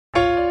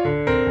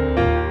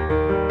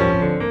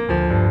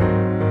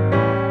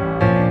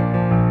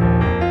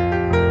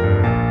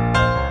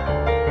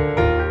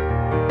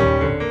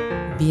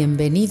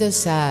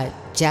Bienvenidos a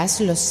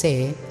Jazz Lo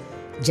Sé,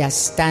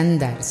 Jazz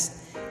Standards,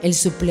 el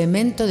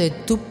suplemento de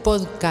tu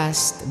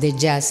podcast de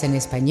jazz en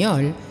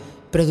español,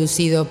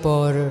 producido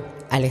por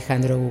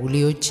Alejandro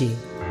Gugliucci.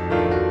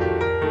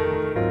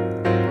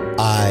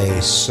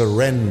 I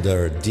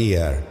surrender,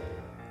 dear.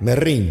 Me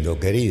rindo,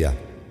 querida.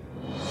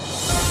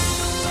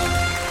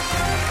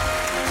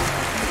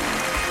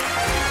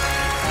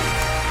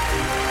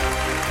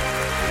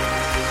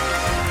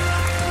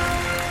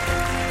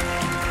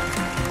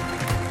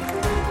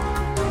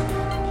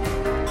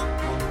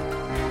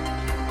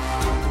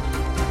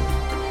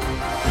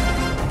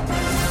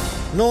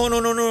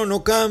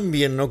 No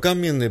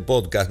cambien de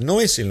podcast, no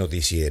es el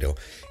noticiero.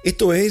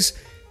 Esto es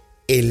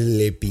el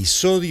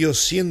episodio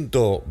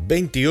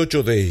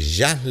 128 de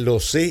Jazz Lo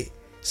Sé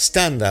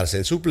Standards,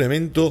 el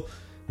suplemento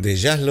de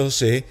Jazz Lo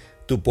Sé,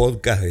 tu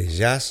podcast de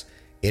jazz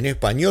en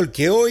español,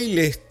 que hoy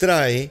les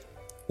trae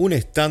un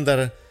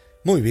estándar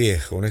muy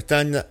viejo, un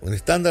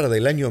estándar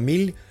del año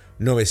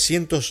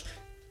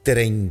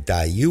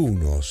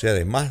 1931, o sea,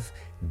 de más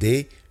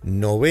de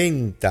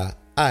 90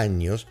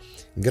 años,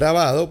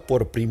 grabado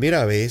por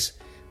primera vez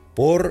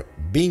por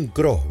Bing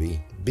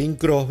Crosby. Bing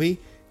Crosby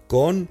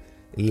con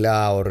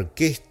la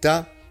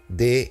orquesta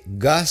de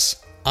Gus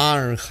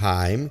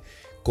Arnheim,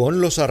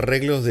 con los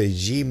arreglos de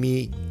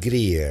Jimmy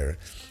Greer.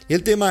 Y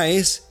el tema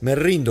es Me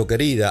rindo,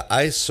 querida,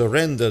 I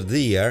surrender,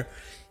 dear,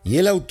 y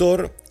el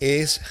autor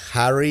es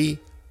Harry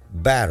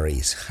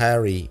Barris,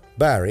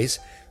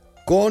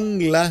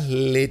 con las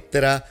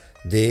letras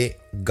de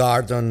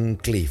Gordon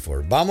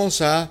Clifford.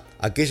 Vamos a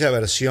aquella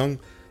versión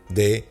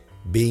de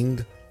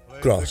Bing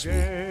Crosby.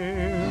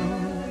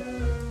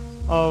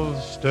 Of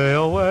stay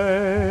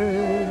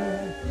away,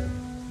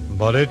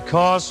 but it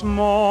costs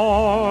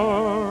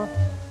more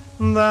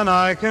than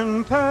I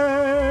can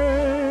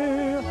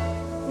pay.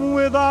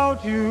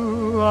 Without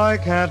you I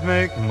can't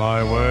make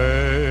my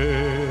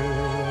way.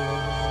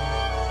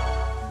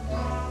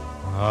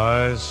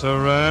 I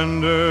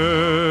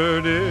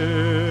surrender,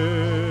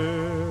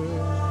 dear.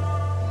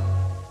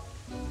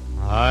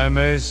 I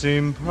may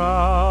seem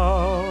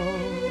proud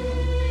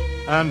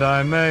and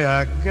I may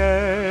act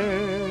gay.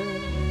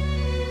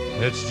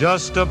 It's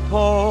just a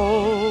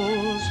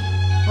pose,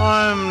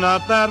 I'm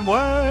not that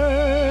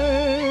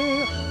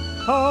way.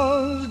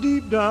 'Cause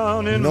deep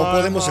down in No my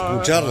podemos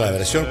escuchar la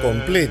versión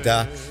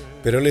completa,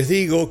 pero les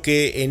digo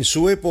que en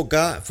su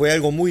época fue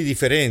algo muy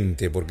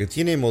diferente, porque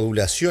tiene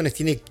modulaciones,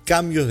 tiene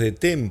cambios de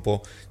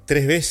tempo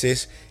 3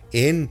 veces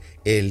en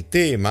el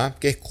tema,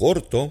 que es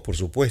corto, por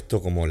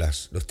supuesto, como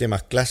los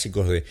temas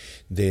clásicos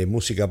de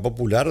música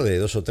popular de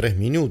 2 o 3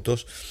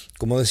 minutos.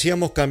 Como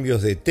decíamos,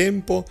 cambios de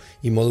tempo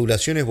y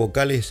modulaciones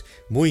vocales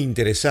muy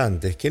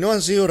interesantes, que no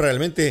han sido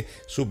realmente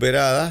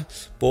superadas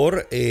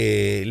por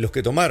los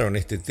que tomaron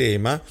este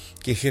tema,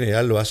 que en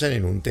general lo hacen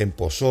en un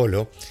tempo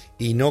solo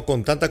y no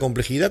con tanta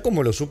complejidad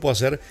como lo supo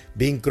hacer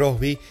Bing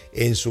Crosby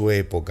en su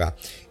época.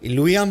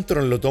 Louis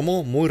Armstrong lo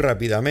tomó muy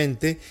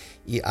rápidamente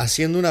y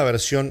haciendo una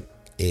versión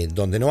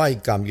donde no hay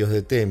cambios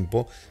de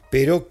tempo,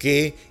 pero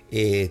que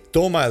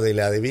toma de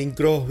la de Bing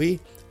Crosby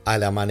a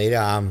la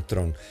manera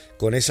Armstrong,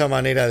 con esa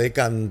manera de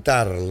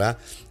cantarla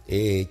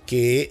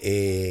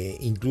que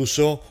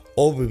incluso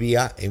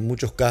obvia en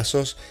muchos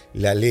casos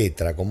la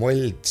letra, como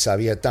él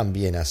sabía tan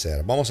bien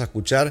hacer. Vamos a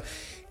escuchar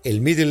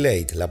el Middle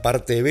Eight, la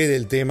parte B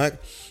del tema,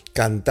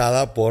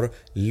 cantada por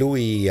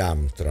Louis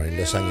Armstrong en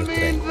los años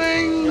 30.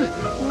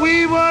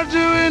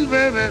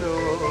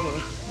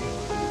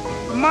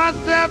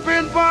 Must have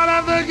been part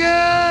of the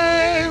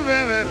game,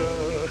 baby.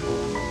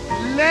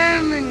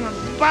 Landing a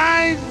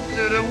bite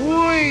to the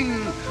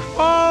wing.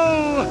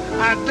 Oh,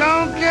 I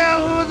don't care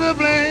who's to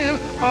blame.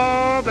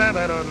 Oh,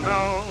 baby, don't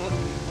know.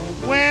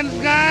 When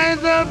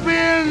skies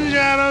appear and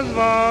shadows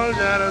fall.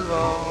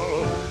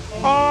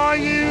 Oh,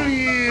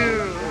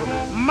 you,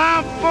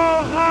 my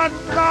poor heart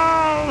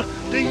call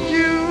to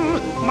you,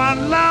 my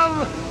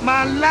love,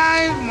 my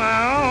life,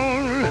 my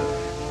own.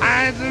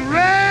 I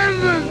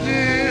surrender to you.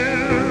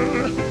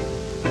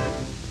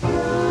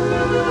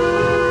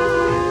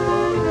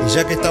 Y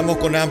ya que estamos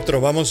con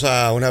Armstrong, vamos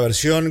a una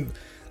versión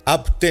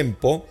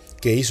up-tempo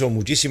que hizo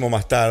muchísimo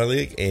más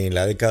tarde, en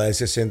la década de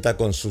 60,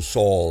 con sus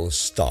All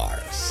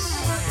Stars.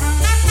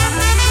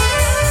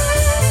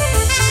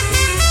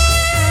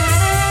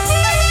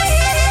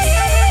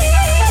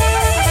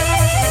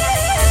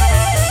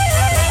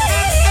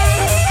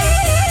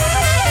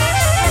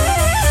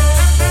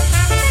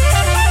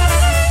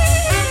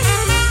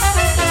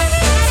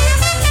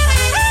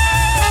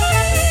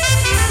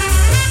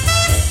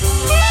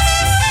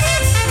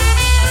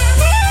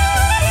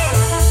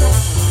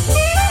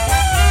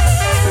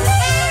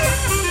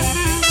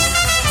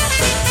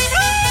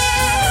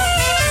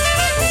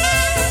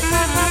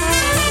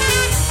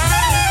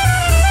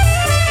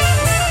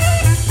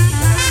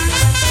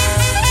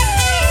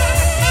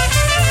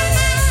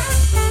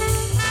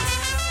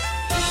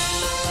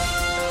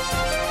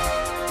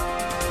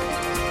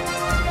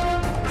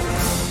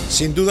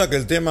 Sin duda que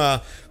el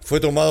tema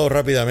fue tomado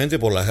rápidamente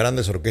por las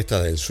grandes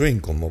orquestas del swing,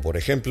 como por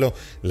ejemplo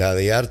la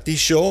de Artie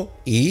Shaw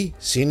y,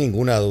 sin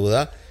ninguna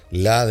duda,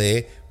 la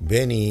de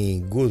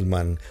Benny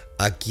Goodman,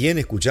 a quien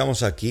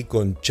escuchamos aquí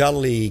con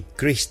Charlie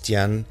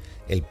Christian,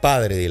 el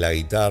padre de la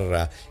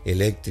guitarra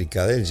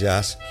eléctrica del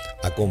jazz,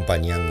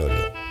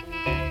 acompañándolo.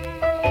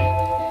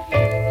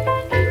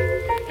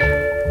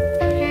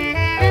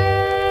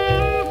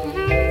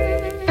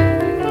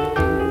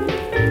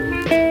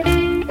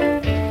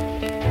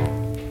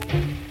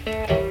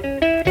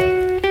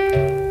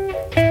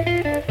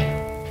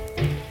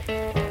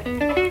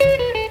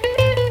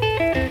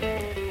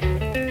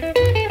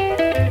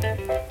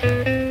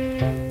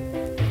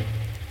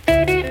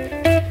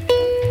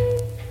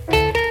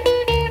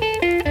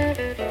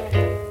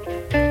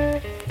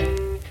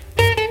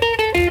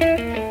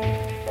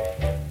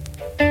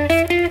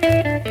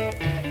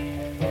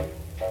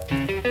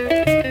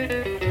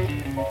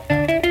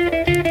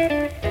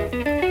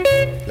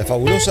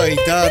 Fabulosa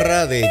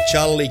guitarra de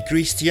Charlie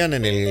Christian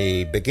en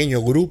el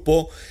pequeño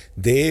grupo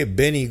de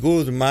Benny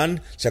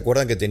Goodman. ¿Se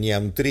acuerdan que tenía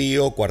un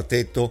trío,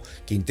 cuarteto,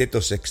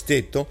 quinteto,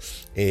 sexteto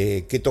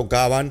que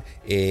tocaban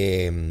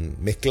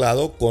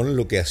mezclado con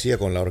lo que hacía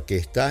con la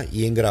orquesta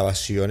y en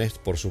grabaciones,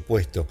 por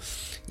supuesto?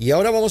 Y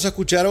ahora vamos a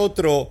escuchar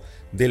otro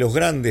de los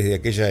grandes de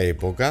aquella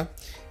época,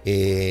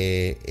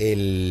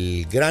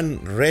 el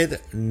gran Red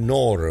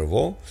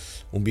Norvo,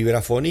 un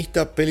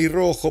vibrafonista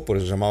pelirrojo, por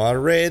eso se llamaba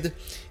Red,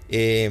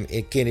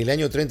 que en el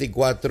año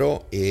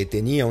 34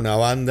 tenía una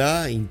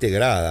banda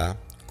integrada,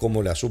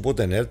 como la supo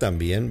tener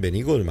también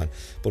Benny Goodman,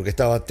 porque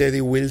estaba Teddy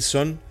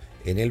Wilson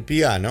en el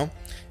piano,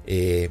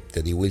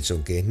 Teddy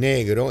Wilson, que es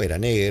negro, era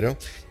negro,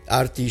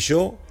 Artie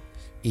Shaw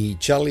y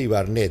Charlie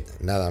Barnett,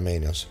 nada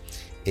menos.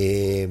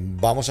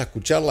 Vamos a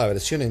escuchar la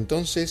versión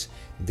entonces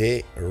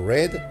de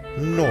Red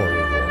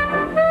Norvo.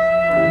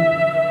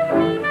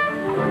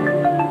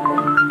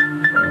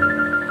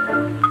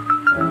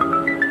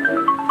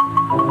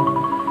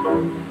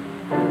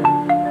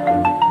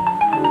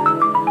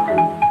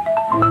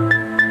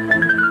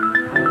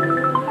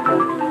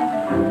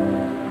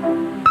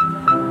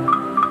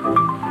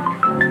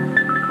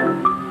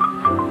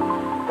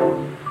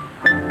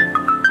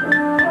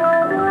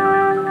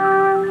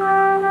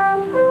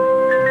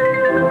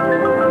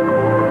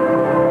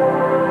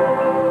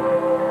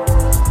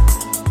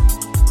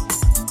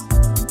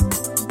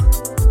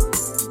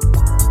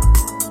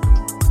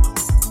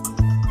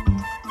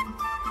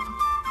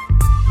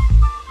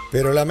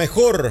 Pero la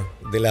mejor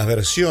de las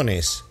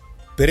versiones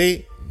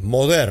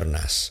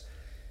premodernas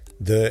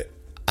de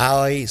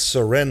I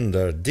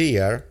Surrender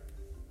Dear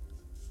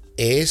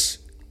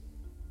es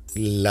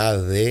la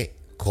de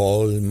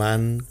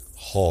Coleman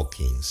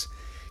Hawkins,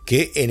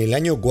 que en el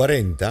año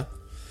 40,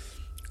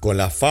 con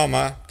la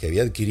fama que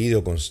había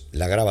adquirido con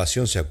la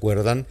grabación, ¿se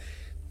acuerdan?,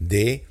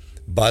 de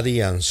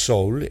Body and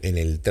Soul en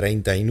el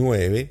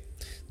 39,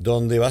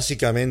 donde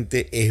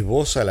básicamente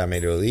esboza la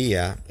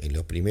melodía en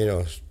los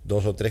primeros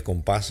 2 o 3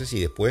 compases y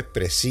después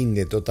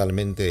prescinde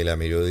totalmente de la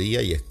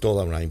melodía y es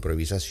toda una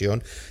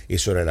improvisación.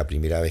 Eso era la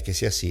primera vez que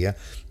se hacía.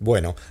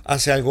 Bueno,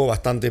 hace algo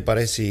bastante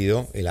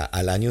parecido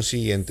al año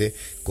siguiente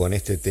con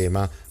este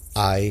tema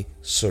I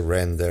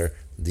Surrender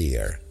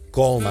Dear,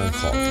 Coleman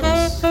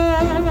Hawkins.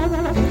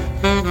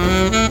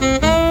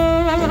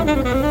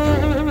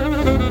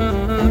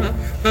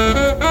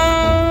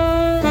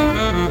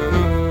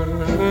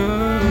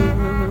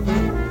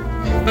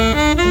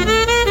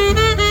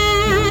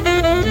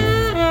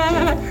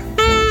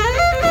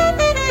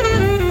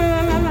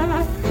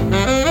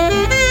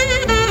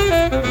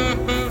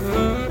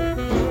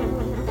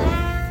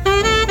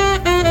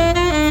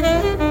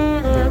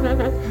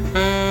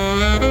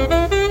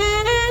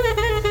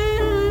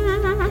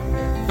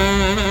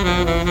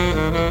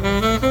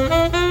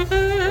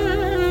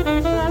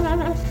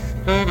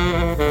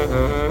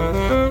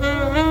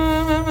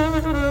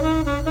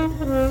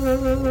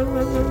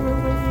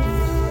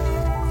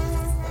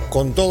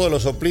 Con todos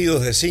los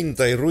soplidos de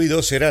cinta y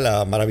ruidos, era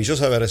la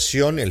maravillosa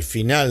versión, el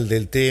final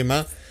del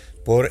tema,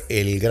 por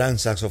el gran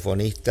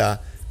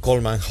saxofonista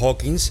Coleman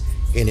Hawkins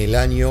en el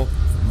año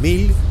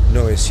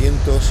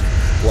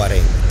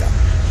 1940.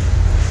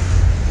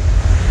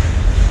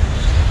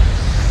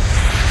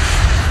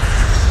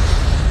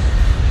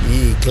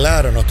 Y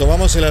claro, nos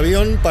tomamos el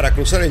avión para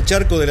cruzar el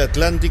charco del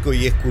Atlántico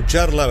y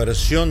escuchar la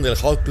versión del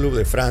Hot Club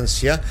de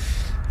Francia,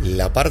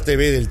 la parte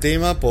B del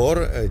tema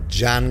por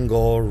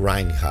Django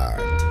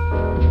Reinhardt.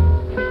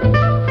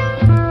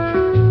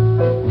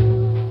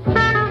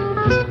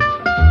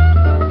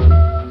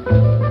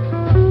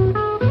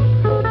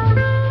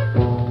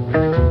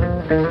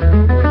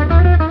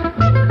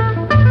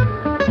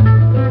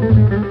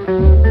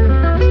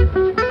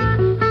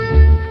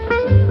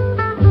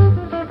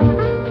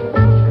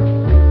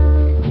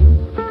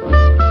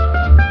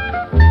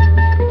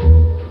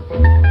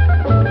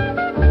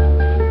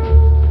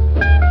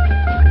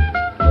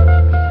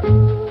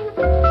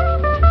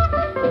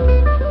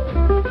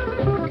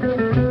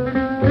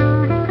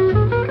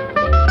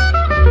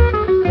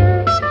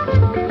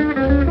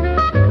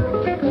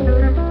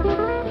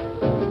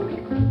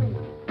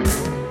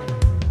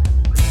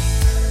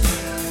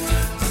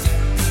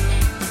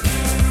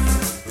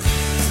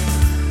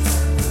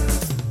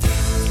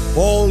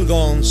 Paul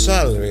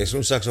Gonsalves,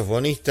 un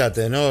saxofonista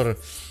tenor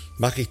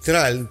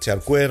magistral. ¿Se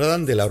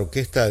acuerdan de la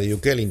orquesta de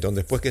Duke Ellington?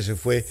 Después que se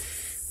fue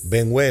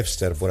Ben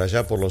Webster por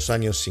allá por los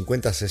años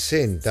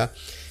 50-60,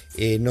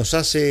 nos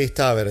hace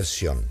esta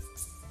versión.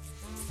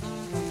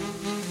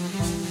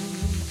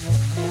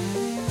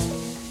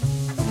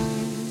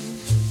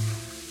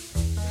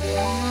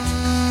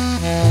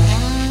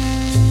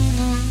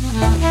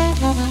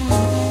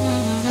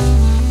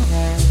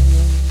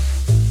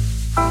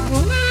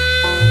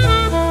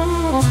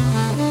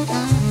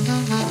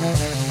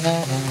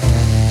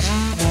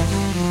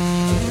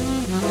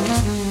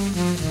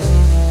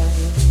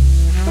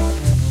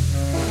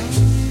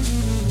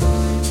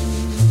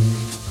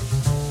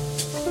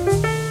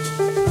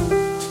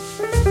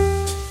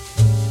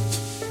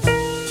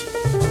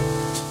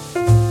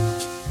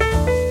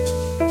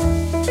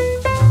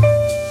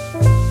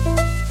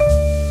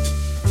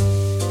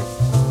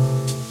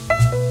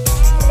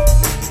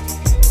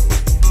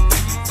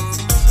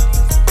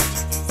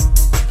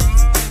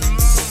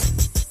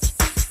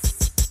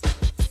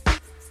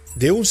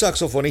 De un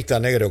saxofonista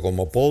negro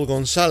como Paul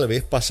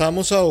Gonsalves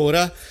pasamos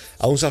ahora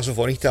a un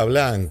saxofonista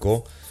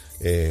blanco,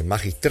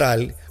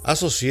 magistral,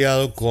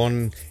 asociado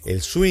con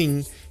el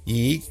swing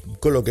y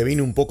con lo que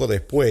vino un poco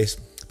después,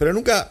 pero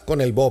nunca con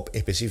el bop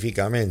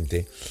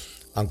específicamente,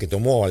 aunque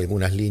tomó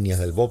algunas líneas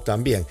del bop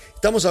también.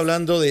 Estamos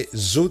hablando de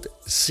Zoot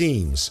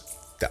Sims,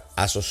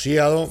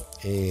 asociado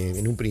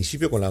en un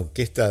principio con la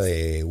orquesta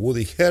de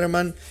Woody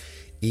Herman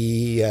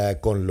y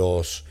con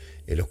los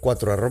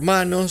Cuatro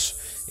Hermanos.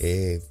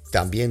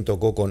 También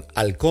tocó con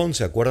Al Cohn,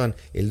 ¿se acuerdan?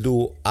 El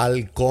dúo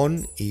Al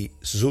Cohn y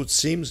Zoot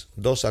Sims,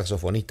 dos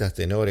saxofonistas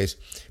tenores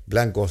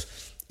blancos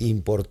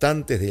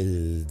importantes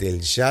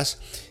del jazz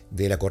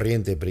de la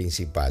corriente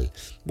principal.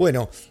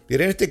 Bueno,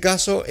 pero en este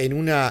caso en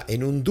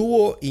un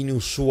dúo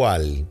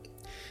inusual,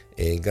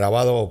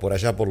 grabado por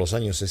allá por los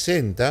años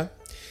 60,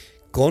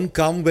 con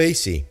Count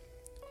Basie.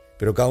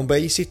 Pero Count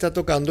Basie está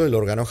tocando el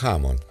órgano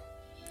Hammond.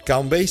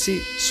 Count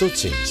Basie, Zoot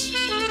Sims.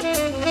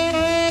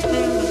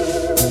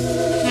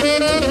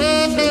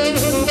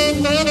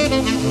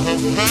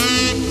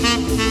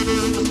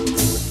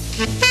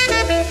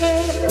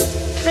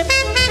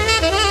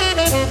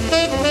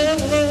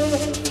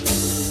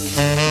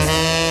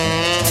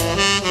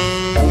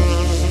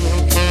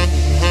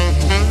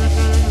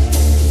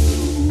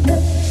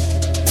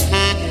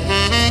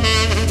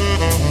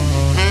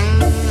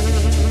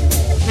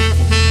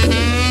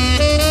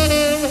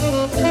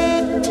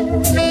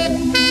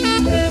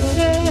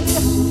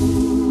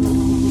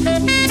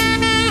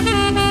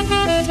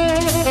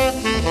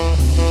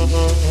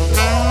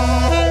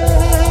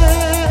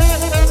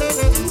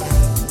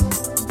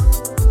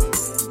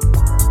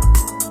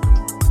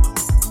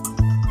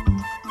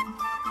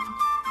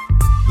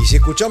 Si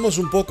escuchamos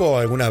un poco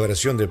alguna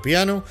versión de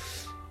piano,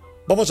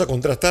 vamos a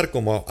contrastar,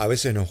 como a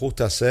veces nos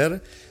gusta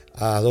hacer,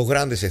 a dos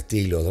grandes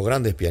estilos, dos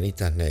grandes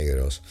pianistas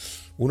negros.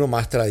 Uno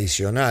más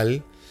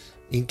tradicional,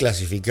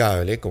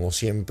 inclasificable, como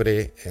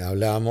siempre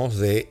hablamos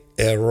de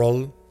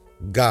Errol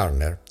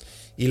Garner.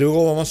 Y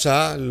luego vamos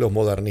a los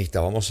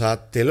modernistas, vamos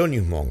a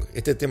Thelonious Monk.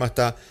 Este tema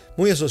está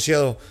muy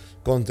asociado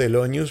con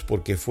Thelonious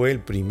porque fue el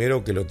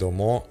primero que lo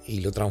tomó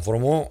y lo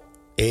transformó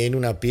en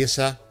una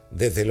pieza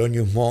de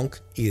Thelonious Monk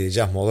y de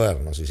jazz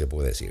moderno, si se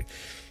puede decir.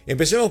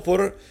 Empecemos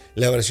por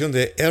la versión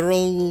de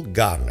Errol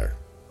Garner.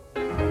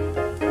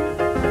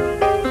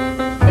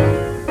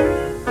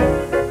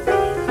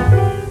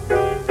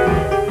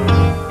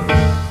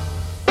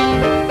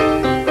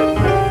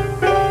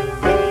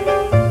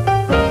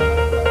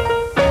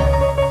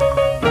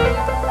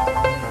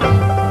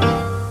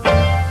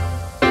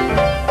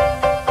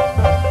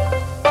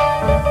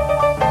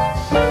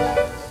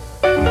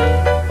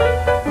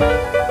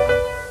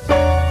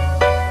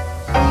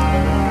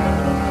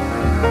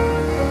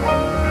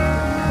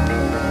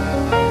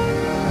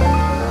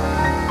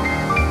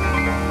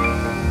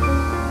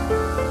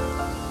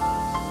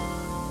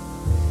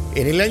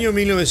 En el año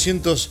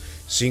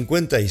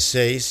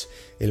 1956,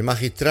 el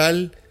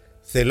magistral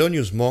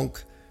Thelonious Monk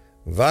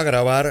va a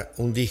grabar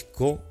un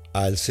disco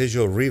al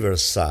sello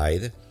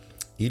Riverside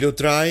y lo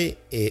trae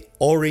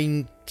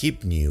Orrin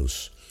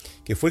Kipnius,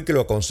 que fue el que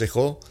lo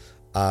aconsejó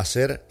a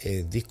hacer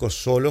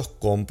discos solos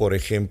con, por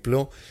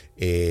ejemplo,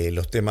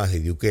 los temas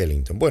de Duke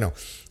Ellington. Bueno,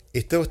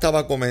 esto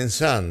estaba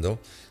comenzando,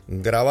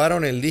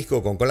 grabaron el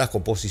disco con las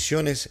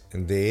composiciones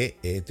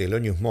de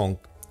Thelonious Monk,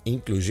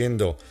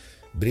 incluyendo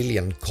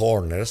Brilliant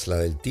Corners, la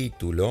del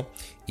título,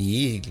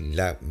 y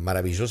la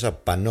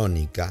maravillosa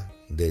Panónica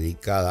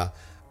dedicada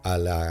a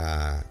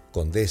la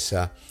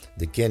condesa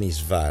de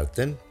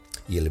Königswarten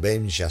y el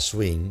Benja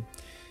Swing.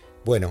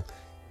 Bueno,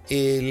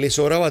 le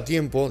sobraba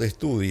tiempo de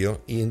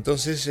estudio y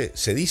entonces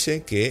se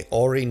dice que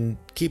Orrin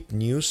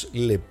Kipnius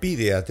le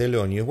pide a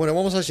Thelonious: bueno,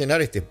 vamos a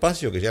llenar este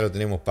espacio que ya lo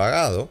tenemos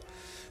pagado,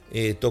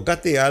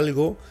 tocate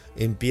algo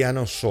en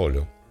piano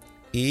solo.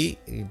 Y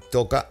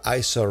toca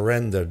I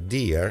Surrender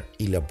Dear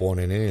y la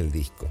ponen en el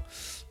disco.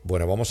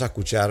 Bueno, vamos a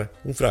escuchar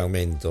un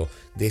fragmento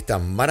de esta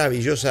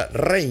maravillosa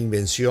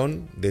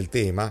reinvención del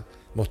tema,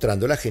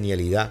 mostrando la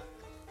genialidad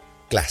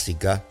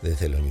clásica de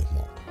Thelonious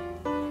Monk.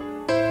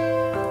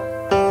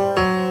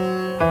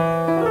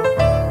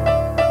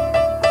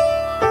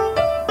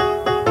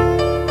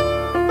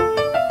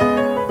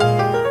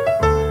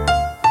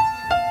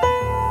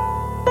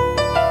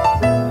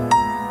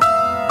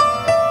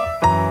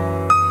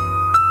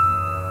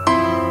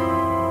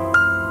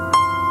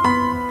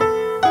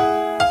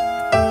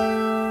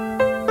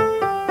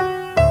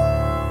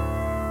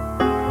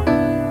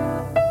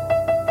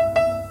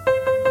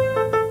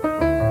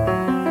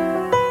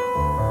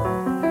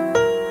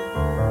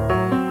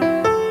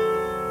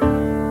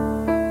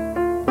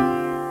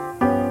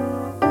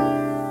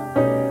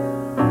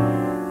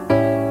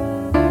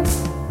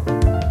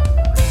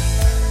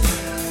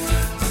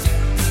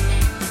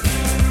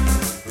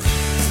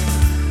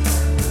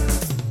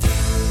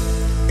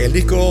 El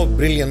disco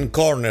Brilliant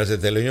Corners de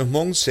Thelonious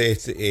Monk se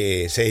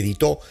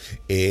editó,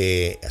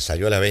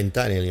 salió a la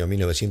venta en el año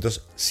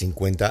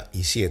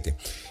 1957.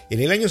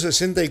 En el año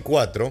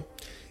 64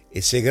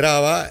 se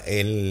graba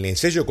en el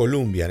sello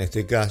Columbia, en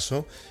este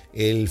caso,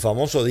 el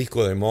famoso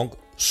disco de Monk,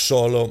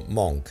 Solo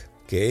Monk,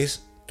 que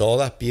es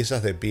todas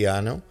piezas de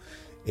piano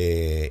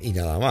y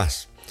nada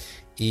más.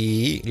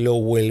 Y lo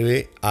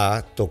vuelve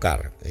a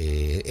tocar.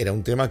 Era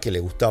un tema que le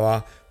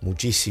gustaba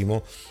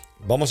muchísimo.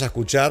 Vamos a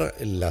escuchar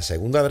la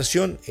segunda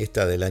versión,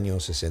 esta del año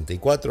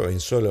 64, en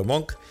Solo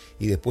Monk,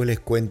 y después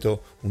les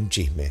cuento un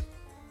chisme.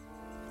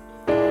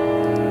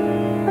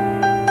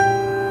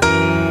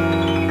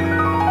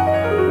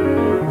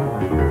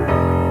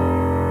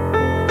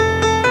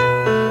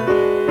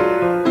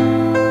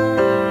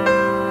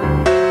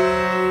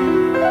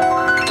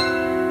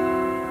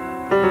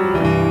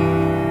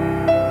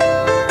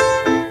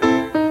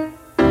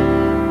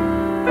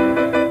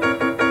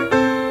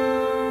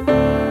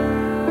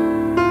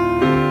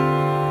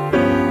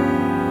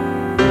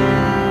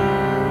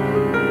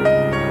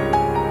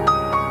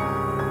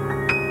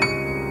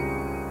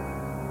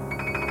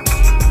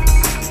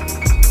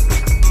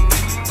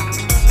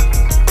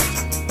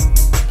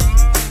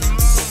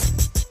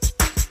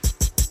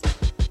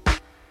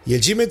 Y el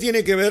chisme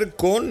tiene que ver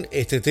con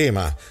este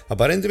tema.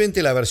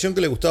 Aparentemente la versión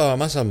que le gustaba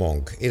más a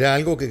Monk era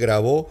algo que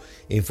grabó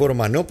en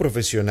forma no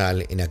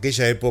profesional en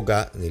aquella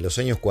época de los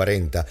años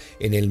 40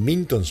 en el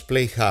Minton's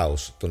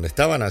Playhouse, donde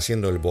estaban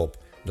haciendo el bop,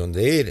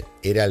 donde él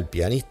era el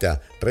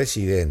pianista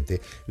residente.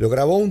 Lo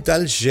grabó un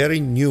tal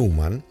Jerry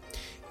Newman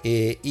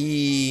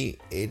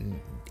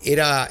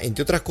era,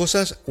 entre otras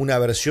cosas, una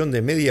versión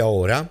de media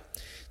hora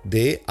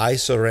de I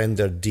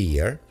Surrender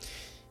Dear,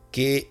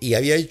 y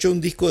había hecho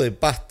un disco de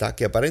pasta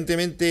que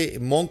aparentemente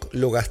Monk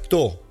lo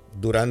gastó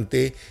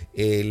durante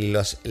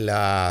los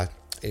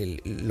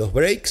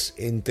breaks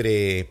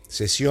entre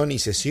sesión y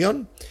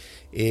sesión.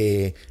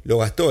 Lo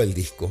gastó el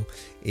disco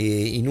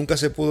y nunca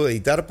se pudo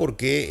editar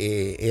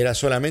porque era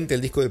solamente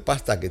el disco de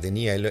pasta que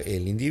tenía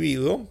el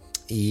individuo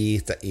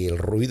y el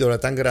ruido era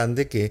tan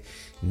grande que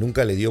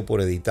nunca le dio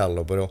por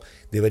editarlo, pero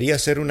debería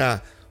ser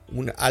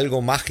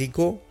algo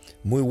mágico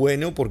muy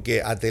bueno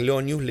porque a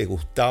Thelonious le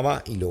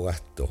gustaba y lo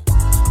gastó.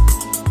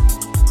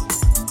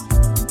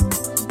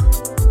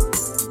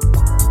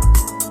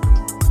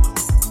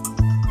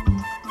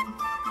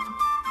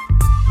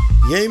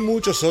 Y hay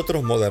muchos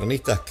otros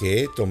modernistas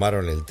que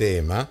tomaron el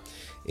tema.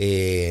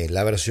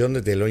 La versión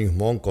de Thelonious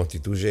Monk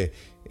constituye,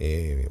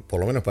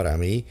 por lo menos para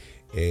mí,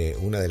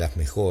 una de las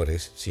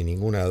mejores, sin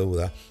ninguna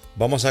duda.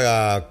 Vamos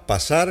a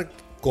pasar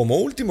como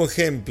último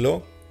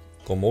ejemplo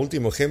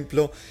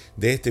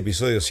de este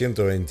episodio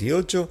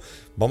 128,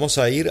 vamos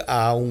a ir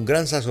a un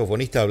gran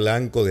saxofonista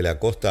blanco de la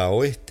costa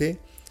oeste,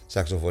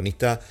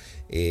 saxofonista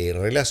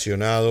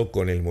relacionado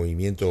con el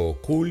movimiento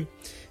cool,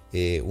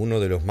 uno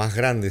de los más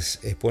grandes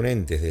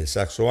exponentes del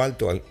saxo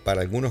alto,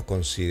 para algunos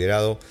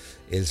considerado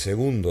el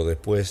segundo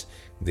después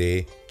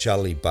de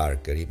Charlie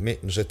Parker. Y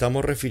nos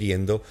estamos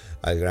refiriendo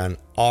al gran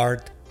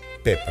Art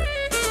Pepper.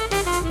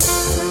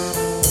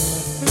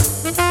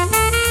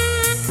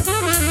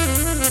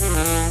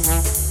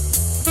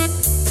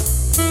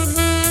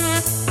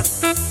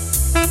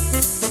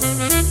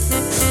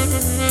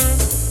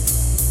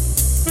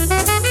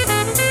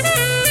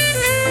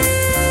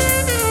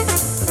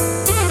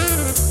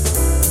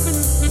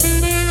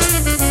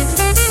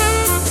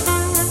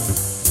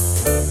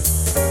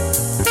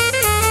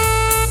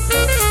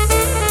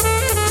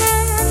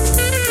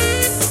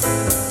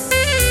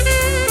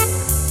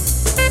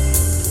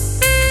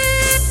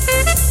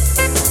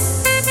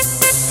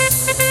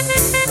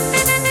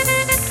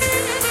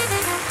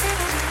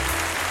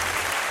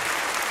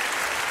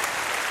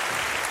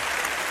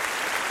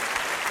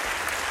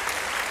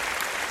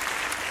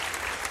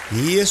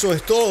 Y eso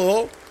es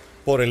todo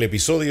por el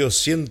episodio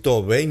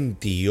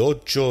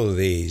 128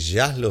 de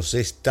Jazz Lo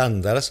Sé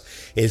Standards,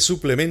 el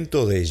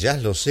suplemento de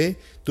Jazz Lo Sé,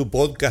 tu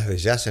podcast de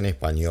jazz en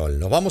español.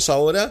 Nos vamos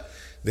ahora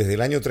desde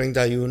el año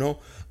 31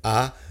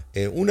 a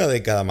una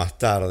década más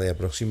tarde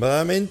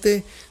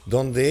aproximadamente,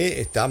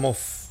 donde estamos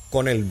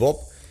con el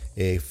bop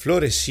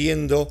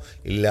floreciendo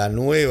la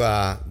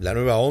nueva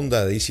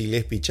onda de Dizzy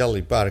Gillespie y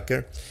Charlie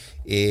Parker,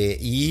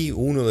 y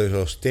uno de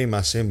los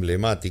temas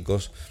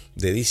emblemáticos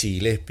de Dizzy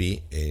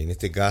Gillespie, en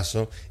este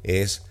caso,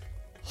 es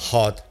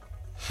Hot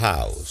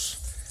House,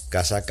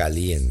 Casa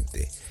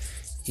Caliente.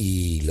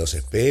 Y los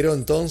espero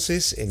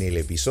entonces en el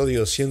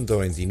episodio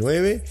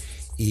 129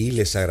 y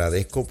les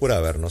agradezco por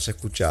habernos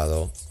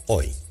escuchado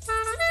hoy.